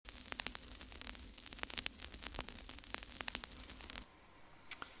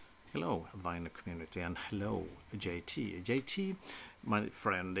Hello, Vang community, and hello, JT. JT, my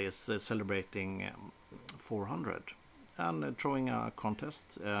friend, is celebrating 400 and throwing a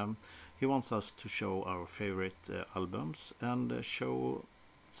contest. He wants us to show our favorite albums and show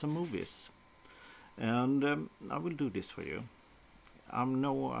some movies. And I will do this for you. I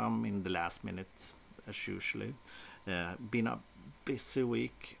know I'm in the last minute, as usually. Been a busy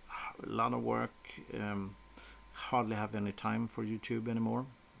week, a lot of work, hardly have any time for YouTube anymore.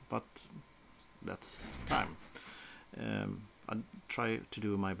 But that's time. I try to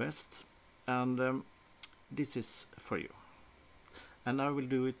do my best, and this is for you. And I will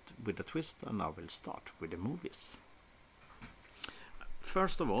do it with a twist, and I will start with the movies.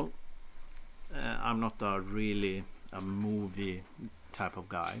 First of all, I'm not really a movie type of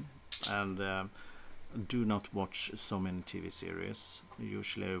guy, and do not watch so many TV series.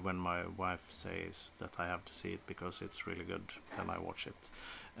 Usually when my wife says that I have to see it because it's really good, then I watch it.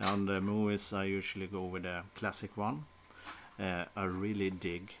 And movies, I usually go with a classic one. I really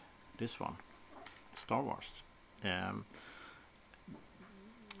dig this one, Star Wars.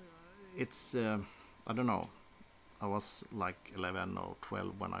 It's I don't know, I was like 11 or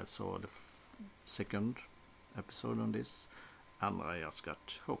 12 when I saw the second episode on this, and I just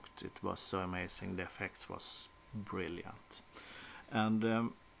got hooked. It was so amazing. The effects was brilliant,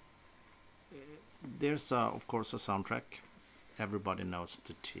 and there's of course a soundtrack. Everybody knows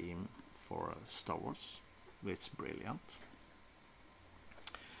the theme for Star Wars. It's brilliant.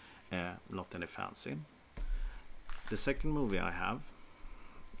 Not any fancy. The second movie I have,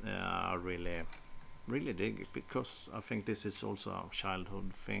 I really dig it because I think this is also a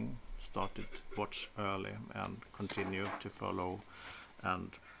childhood thing. Started watch early and continue to follow, and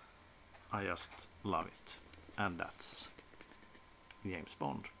I just love it. And that's James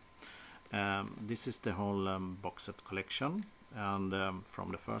Bond. This is the whole box set collection, and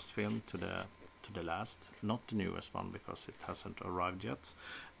from the first film to the last, not the newest one because it hasn't arrived yet.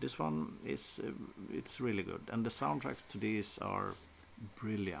 This one is it's really good, and the soundtracks to these are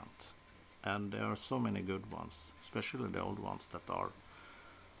brilliant, and there are so many good ones, especially the old ones that are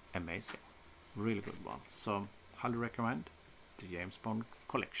amazing, really good ones. So highly recommend the James Bond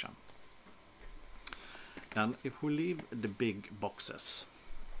collection. And if we leave the big boxes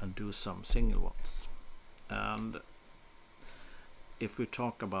and do some single ones, and if we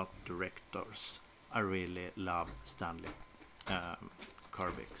talk about directors, I really love Stanley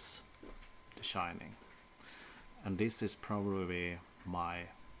Kubrick's The Shining, and this is probably my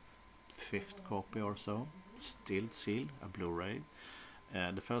fifth copy or so, still sealed, a Blu-ray.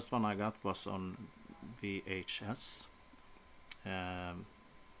 The first one I got was on VHS, and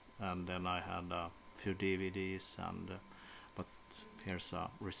then I had a few DVDs, and but here's a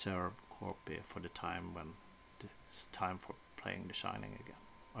reserve copy for the time when it's time for playing The Shining again.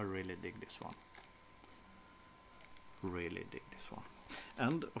 I really dig this one. Really dig this one.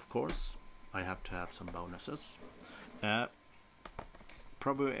 And of course I have to add some bonuses.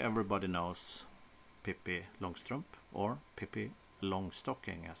 Probably everybody knows Pippi Långstrump, or Pippi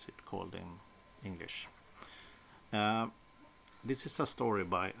Långstocking as it's called in English. This is a story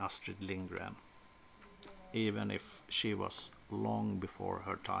by Astrid Lindgren, even if she was long before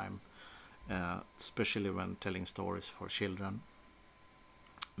her time, especially when telling stories for children.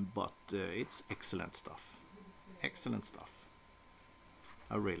 But it's excellent stuff. Excellent stuff.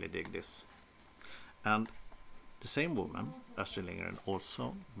 I really dig this. And the same woman, Astrid Lindgren,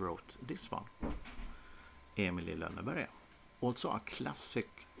 also wrote this one, Emil in Lönneberga. Also a classic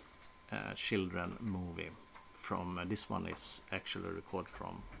children movie. From this one is actually recorded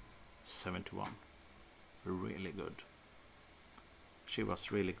from 71. Really good. She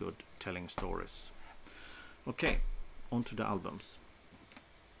was really good telling stories. Okay, on to the albums.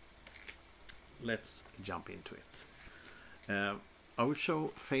 Let's jump into it. I will show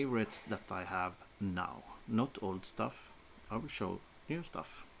favorites that I have now, not old stuff. I will show new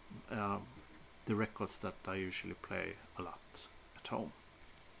stuff. The records that I usually play a lot at home.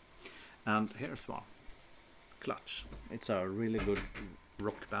 And here's one, Clutch. It's a really good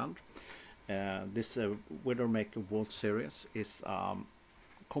rock band. This Weathermaker World Series is a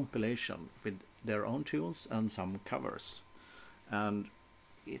compilation with their own tunes and some covers, and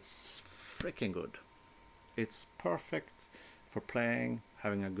it's freaking good. It's perfect for playing,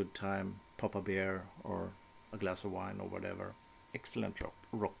 having a good time, pop a beer or a glass of wine or whatever. Excellent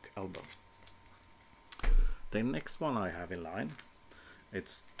rock album. The next one I have in line,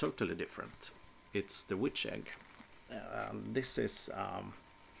 it's totally different. It's The Witch Egg. This is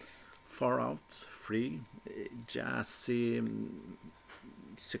far out, free, jazzy,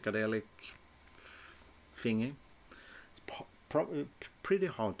 psychedelic thingy. It's pretty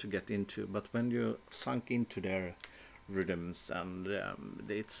hard to get into, but when you sunk into their rhythms, and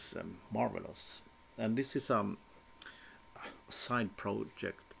it's marvelous. And this is a side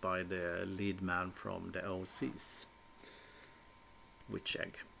project by the lead man from the OCs, Witch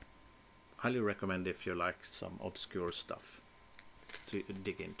Egg. Highly recommend if you like some obscure stuff to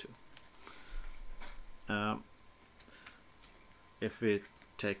dig into. If we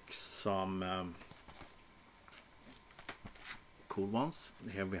take some cool ones,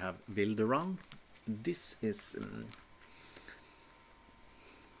 here we have Wilderun. This is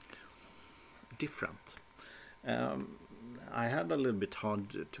different. I had a little bit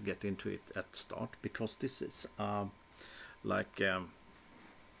hard to get into it at start, because this is like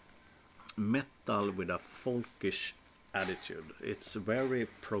metal with a folkish attitude. It's very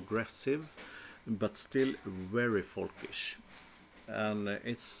progressive but still very folkish, and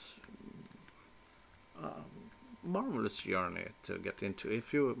it's a marvelous journey to get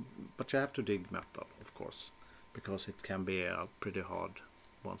into. But you have to dig metal, of course, because it can be pretty hard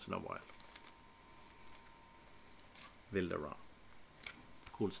once in a while. Wilderun,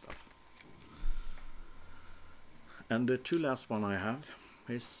 cool stuff. And the two last one I have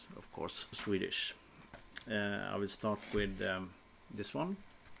is, of course, Swedish. I will start with this one,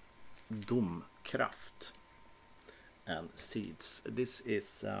 Domkraft and Seeds. This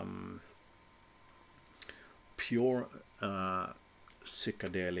is pure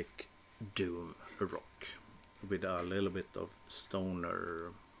psychedelic doom rock with a little bit of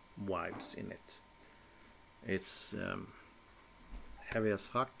stoner vibes in it. It's heavy as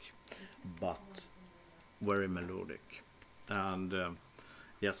fuck, but very melodic. And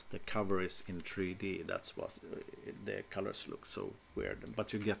yes, the cover is in 3D. That's what the colors look so weird.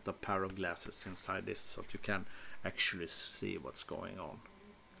 But you get a pair of glasses inside this, so you can actually see what's going on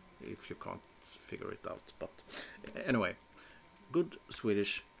if you can't figure it out. But anyway, good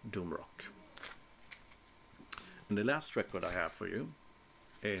Swedish doom rock. And the last record I have for you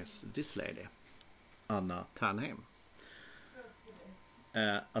is this lady, Ternheim.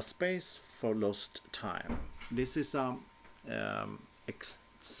 A Space for Lost Time. This is a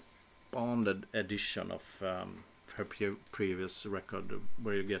expanded edition of her previous record,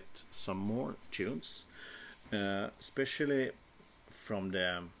 where you get some more tunes, especially from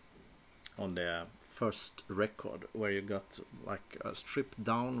on the first record, where you got like stripped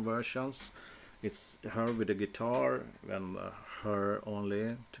down versions. It's her with a guitar, and her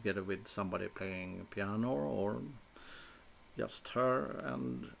only together with somebody playing piano, or just her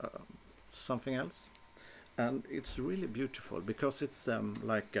and something else. And it's really beautiful, because it's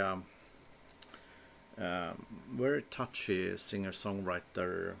like very touchy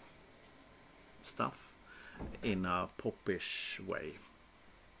singer-songwriter stuff in a popish way.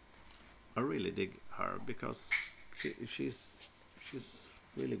 I really dig her, because she's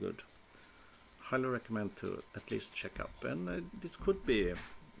really good. Highly recommend to at least check out. And this could be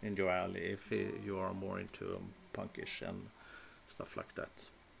in your alley if you are more into punkish and stuff like that.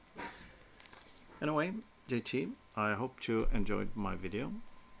 Anyway, JT, I hope you enjoyed my video.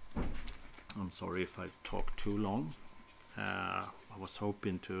 I'm sorry if I talked too long. I was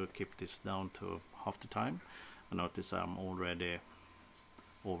hoping to keep this down to half the time. I notice I'm already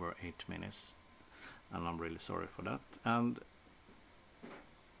over 8 minutes, and I'm really sorry for that. And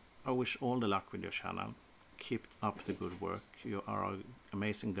I wish all the luck with your channel. Keep up the good work. You are an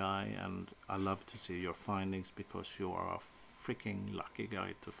amazing guy, and I love to see your findings, because you are a freaking lucky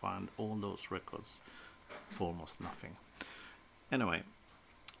guy to find all those records for almost nothing. Anyway,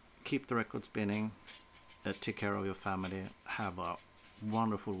 keep the record spinning. Take care of your family. Have a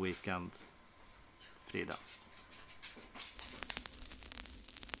wonderful weekend. Fridas.